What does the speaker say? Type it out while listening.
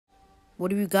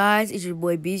What up, you guys? It's your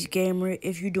boy Beast Gamer.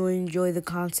 If you do enjoy the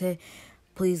content,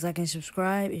 please like and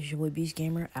subscribe. It's your boy Beast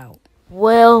Gamer out.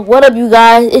 Well, what up, you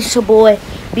guys? It's your boy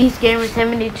Beast Gamer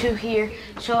 72 here.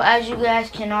 So as you guys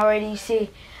can already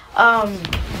see,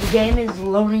 the game is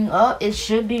loading up. It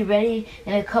should be ready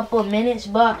in a couple of minutes,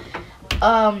 but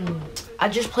I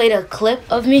just played a clip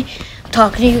of me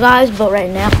talking to you guys, but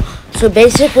right now, so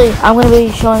basically I'm gonna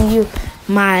be showing you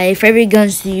my favorite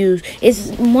guns to use. It's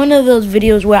one of those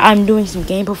videos where I'm doing some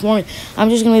game performance. I'm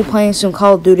just gonna be playing some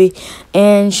Call of Duty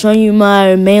and showing you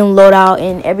my main loadout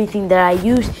and everything that I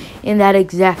use in that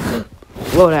exact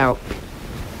loadout.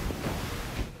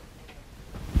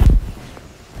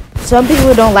 Some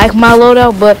people don't like my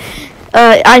loadout, but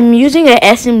I'm using an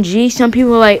SMG. Some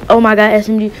people are like, oh my god,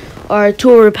 SMG are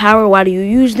too overpowered. Why do you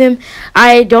use them?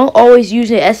 I don't always use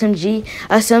an SMG.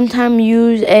 I sometimes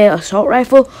use an assault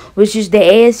rifle, which is the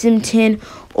ASM-10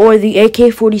 or the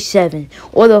AK-47,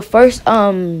 or the first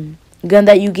gun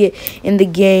that you get in the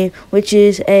game, which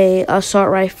is a assault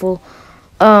rifle.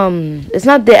 It's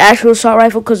not the actual assault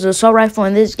rifle, because the assault rifle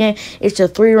in this game, it's a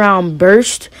 3-round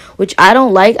burst, which I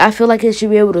don't like. I feel like it should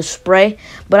be able to spray,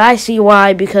 but I see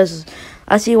why, because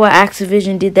I see why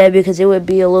Activision did that, because it would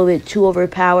be a little bit too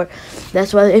overpowered.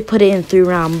 That's why they put it in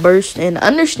 3-round burst, and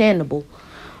understandable.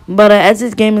 But as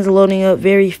this game is loading up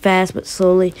very fast but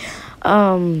slowly,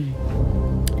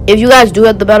 if you guys do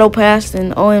have the battle pass,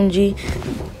 then OMG,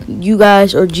 you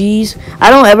guys are G's. I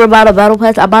don't ever buy a battle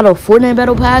pass. I bought a Fortnite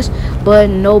battle pass, but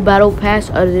no battle pass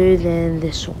other than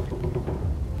this one.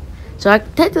 So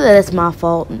technically that's my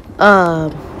fault. Yeah,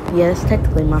 that's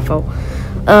technically my fault.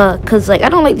 Cause like I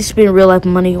don't like to spend real life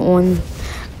money on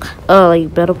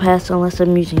like battle pass unless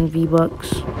I'm using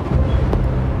V-Bucks.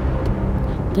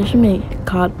 They should make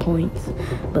COD points,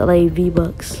 but like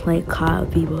V-Bucks, like COD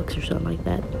V-Bucks or something like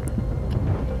that.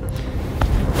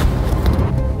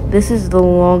 This is the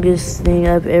longest thing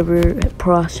I've ever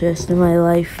processed in my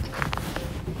life.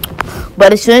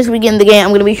 But as soon as we get in the game, I'm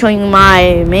going to be showing you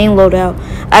my main loadout.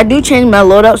 I do change my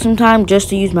loadout sometimes just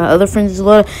to use my other friends'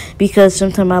 loadout, because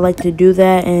sometimes I like to do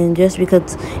that, and just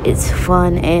because it's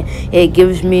fun and it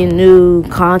gives me new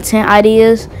content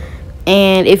ideas.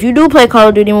 And if you do play Call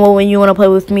of Duty more when you want to play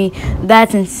with me,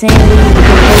 that's insanely.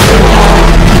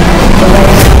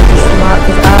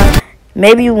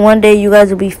 Maybe one day you guys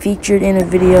will be featured in a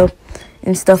video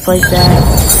and stuff like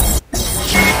that.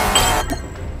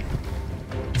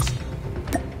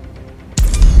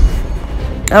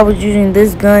 I was using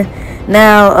this gun.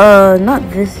 Now, not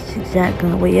this exact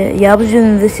gun. Wait, yeah, I was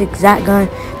using this exact gun.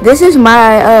 This is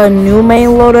my new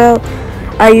main loadout.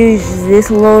 I use this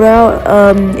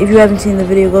loadout. If you haven't seen the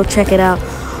video, go check it out.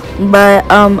 But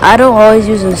I don't always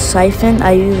use a siphon.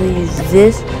 I usually use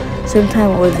this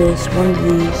sometime, or this, one of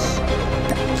these.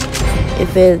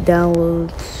 If it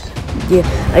downloads, yeah,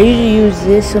 I usually use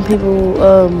this. Some people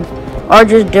are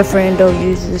just different and don't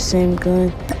use the same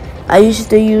gun. I used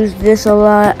to use this a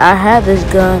lot. I had this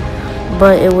gun,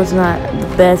 but it was not the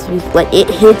best. Like, it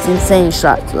hits insane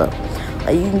shots though.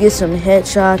 Like, you can get some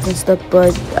headshots and stuff,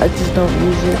 but I just don't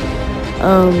use it.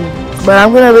 But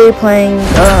I'm gonna be playing.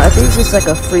 I think it's just like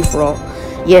a free for all.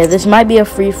 Yeah, this might be a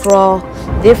free for all,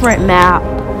 different map.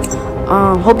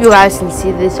 Hope you guys can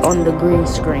see this on the green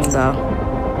screen though.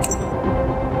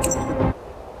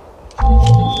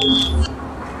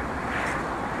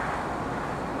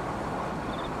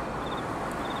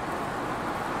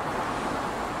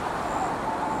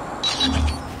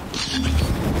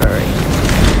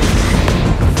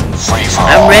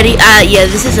 I'm ready. Yeah,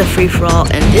 this is a free for all,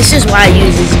 and this is why I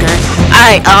use this gun.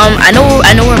 Alright, I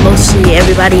know where mostly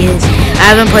everybody is. I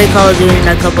haven't played Call of Duty in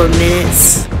a couple of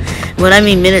minutes. When I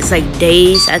mean minutes, like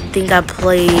days. I don't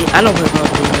play Call of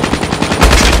Duty.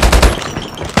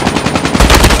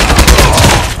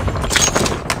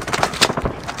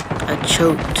 I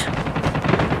choked.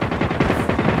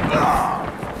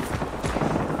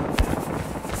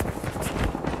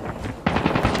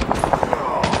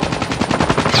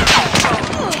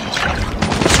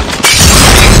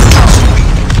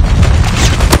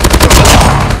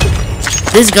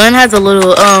 This gun has a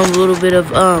little bit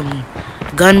of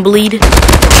gun bleed,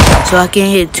 so I can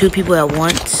hit 2 people at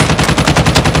once.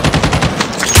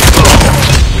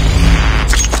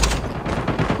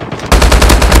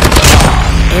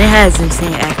 And it has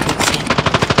insane accuracy.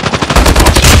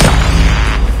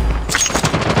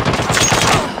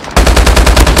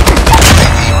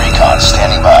 UAV recon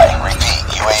standing by. Repeat,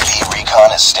 UAV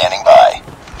recon is standing by.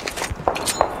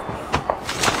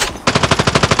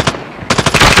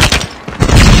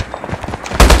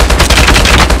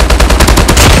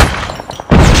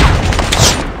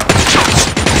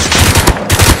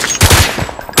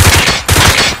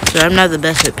 So so I'm not the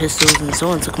best at pistols, and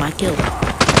someone took my kill.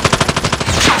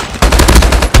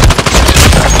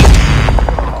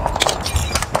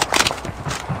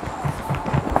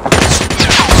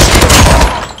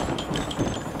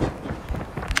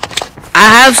 I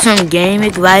have some game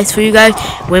advice for you guys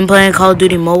when playing Call of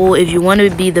Duty Mobile. If you want to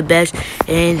be the best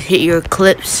and hit your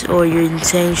clips or your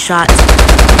insane shots,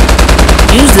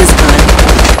 use this gun.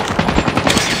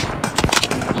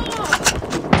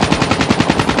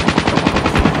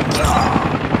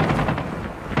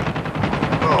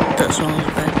 That song is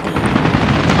back there.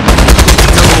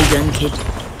 No way, gun kid.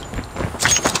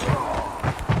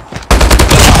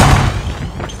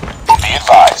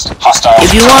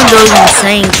 If you want those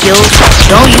insane kills,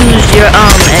 don't use your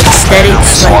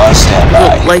aesthetics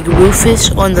like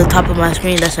Rufus on the top of my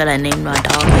screen. That's what I named my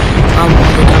dog. On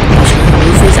the top of my screen,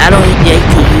 Rufus. I don't like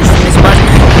to use him as much.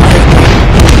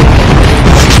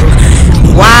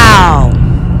 Wow!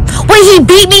 Wait, he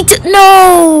beat me to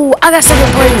no! I got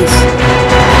second place.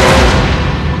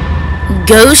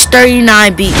 Ghost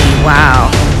 39 beat me. Wow.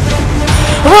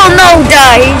 Oh no,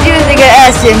 die! He's using an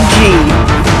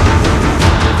SMG.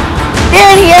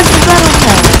 And he has the battle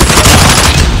pass.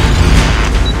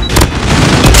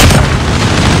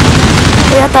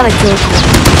 Wait, I thought I killed him.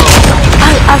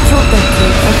 I killed that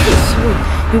kid. I swear.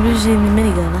 He was using the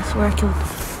minigun. I swear I killed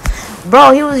him. Bro,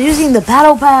 he was using the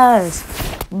battle pass.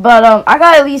 But I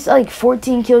got at least like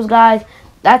 14 kills, guys.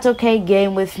 That's okay,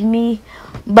 game with me.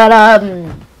 But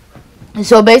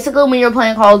so basically when you're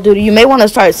playing Call of Duty, you may want to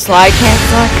start slide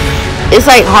canceling. It's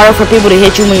like harder for people to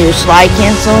hit you when you're slide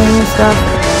canceling and stuff.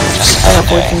 I got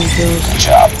 14 kills. Good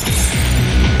job.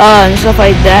 And stuff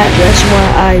like that. That's why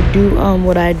I do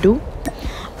what I do.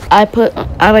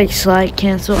 I like slide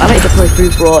cancel. I like to play free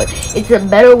for all. It's a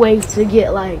better way to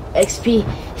get like XP.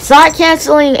 Slide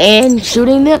canceling and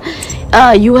shooting them.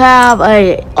 You have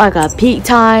a peak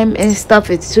time and stuff.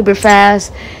 It's super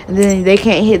fast, and then they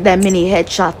can't hit that many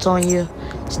headshots on you,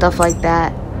 stuff like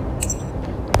that.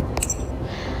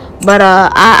 But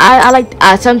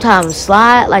I sometimes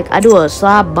slide, like I do a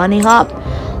slide bunny hop.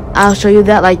 I'll show you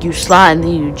that, like you slide and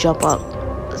then you jump up.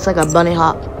 It's like a bunny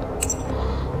hop.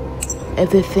 If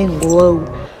the thing load.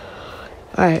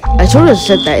 Alright, I sort of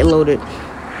said that it loaded.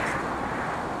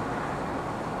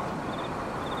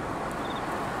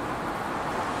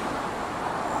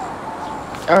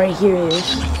 Alright, here it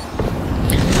is.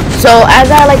 So as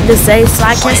I like to say,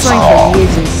 slide canceling for me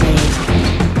is insane.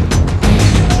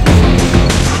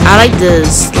 I like to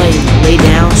like lay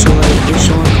down so like if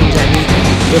someone comes at me,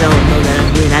 they don't know that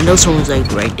I'm here. I know someone's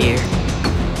like right there.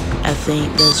 I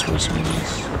think that's where someone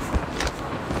is.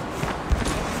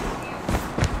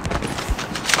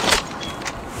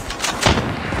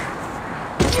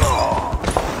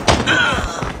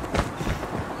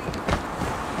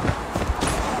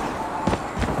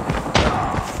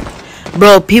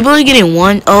 Bro, people are getting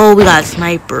one. Oh, we got a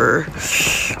sniper.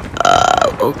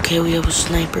 Okay, we have a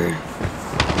sniper.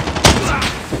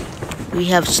 We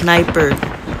have sniper.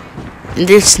 And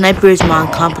this sniper is my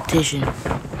competition.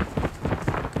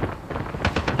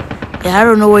 Yeah, I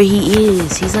don't know where he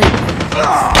is. He's like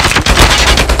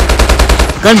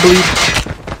gun bleed.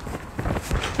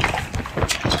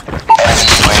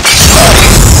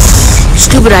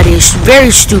 Stupid idea. Very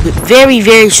stupid. Very,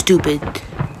 very stupid.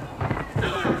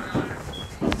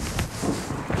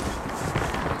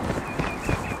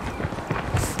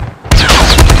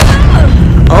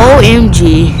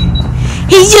 OMG.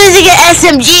 He's using an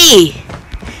SMG!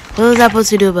 What was I supposed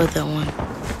to do about that one?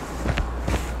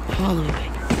 All the way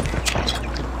back.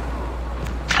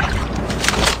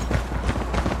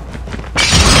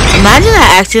 Imagine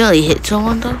I accidentally hit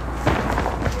someone though.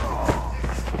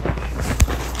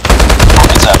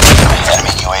 Heads up,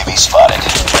 enemy UAV spotted.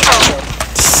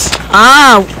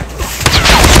 Ah!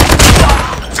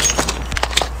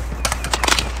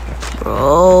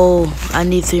 Bro, I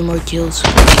need 3 more kills.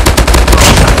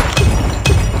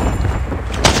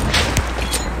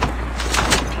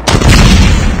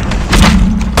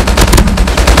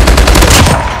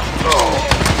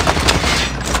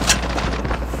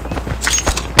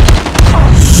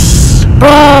 Bro,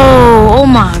 oh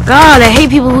my god, I hate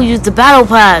people who use the battle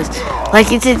pass. Like,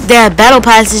 that battle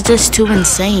pass is just too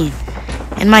insane.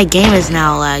 And my game is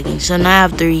now lagging, so now I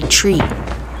have to retreat.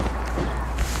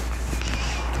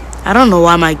 I don't know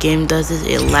why my game does this.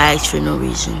 It lags for no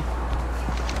reason.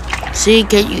 See, I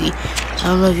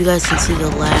don't know if you guys can see the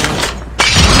lag.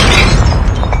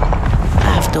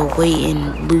 I have to wait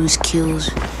and lose kills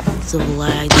because of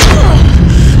lag.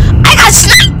 I got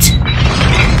sniped!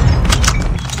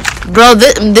 Bro,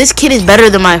 this kid is better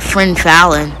than my friend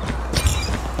Fallon.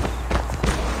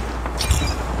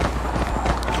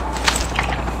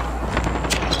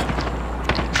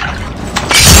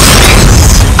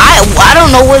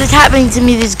 don't know what is happening to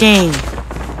me this game.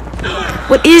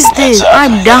 What is this? Heads up,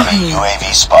 I'm enemy dying.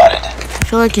 UAV spotted. I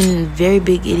feel like a very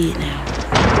big idiot now.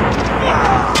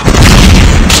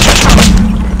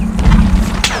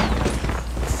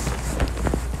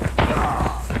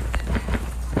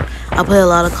 I play a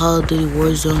lot of Call of Duty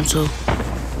Warzone, so.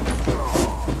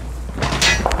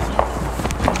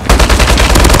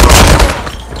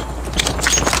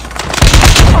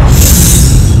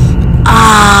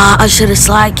 I should have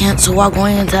slide canceled while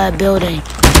going into that building.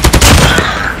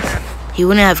 He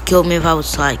wouldn't have killed me if I was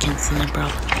slide canceling, bro.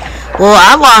 Well,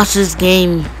 I lost this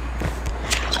game.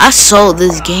 I sold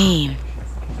this game.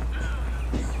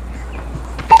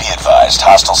 Be advised,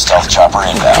 hostile stealth chopper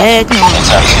inbound. Heck no. Heads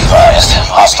up, be advised,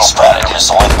 hostile spotted,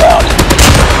 missile inbound.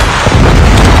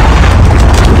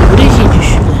 What did he just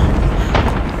shoot at?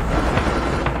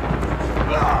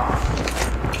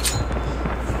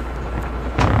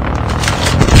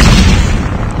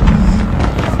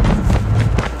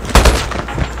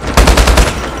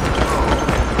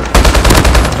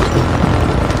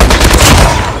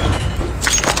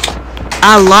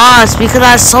 I lost because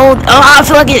I sold. Oh, I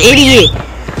feel like an idiot.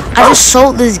 I just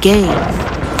sold this game.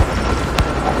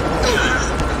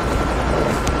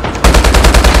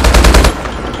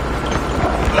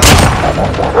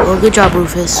 Oh, good job,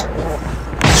 Rufus.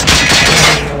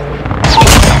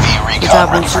 UAV recon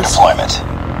ready for deployment.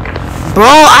 Bro,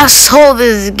 I sold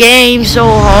this game so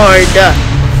hard.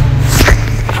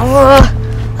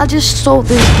 I just sold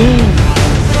this game.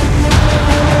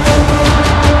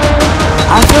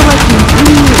 I feel like an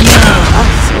idiot now. I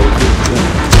sold this game.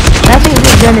 I think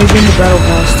this gun is in the battle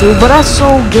pass too, but I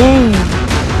sold game.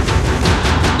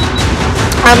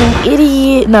 I'm an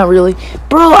idiot. Not really.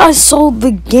 Bro, I sold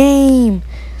the game.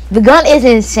 The gun is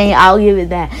insane, I'll give it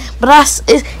that. But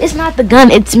it's not the gun,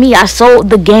 it's me. I sold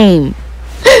the game.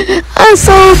 I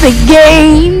sold the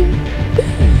game.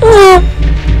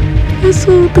 I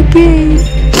sold the game.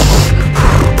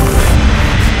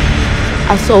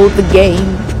 I sold the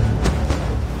game.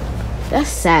 That's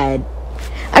sad.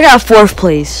 I got 4th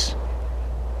place.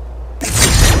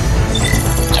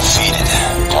 Defeated.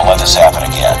 Don't let this happen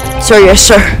again. Sir, yes,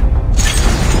 sir.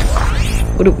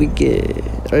 What did we get?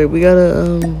 Alright, we got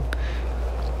a,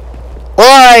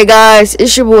 Alright, guys.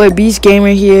 It's your boy, Beast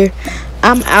Gamer here.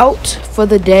 I'm out for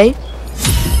the day.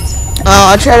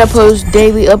 I'll try to post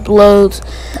daily uploads.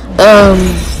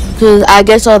 Because I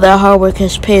guess all that hard work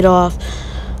has paid off.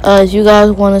 If you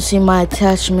guys want to see my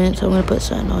attachments, I'm going to put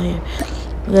something on here.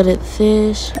 I got it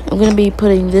this. I'm going to be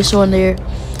putting this on there.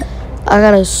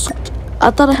 I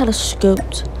thought I had a scope.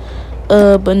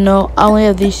 But no, I only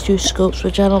have these 2 scopes,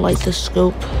 which I don't like the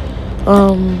scope.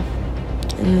 And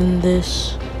then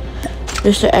this.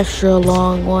 Just an extra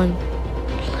long one.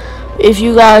 If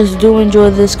you guys do enjoy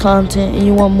this content and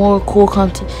you want more cool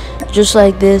content just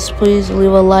like this, please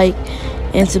leave a like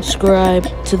and subscribe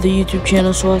to the YouTube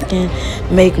channel so I can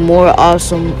make more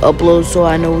awesome uploads so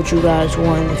I know what you guys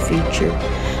want in the future.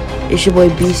 It's your boy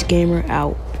Beast Gamer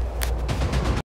out.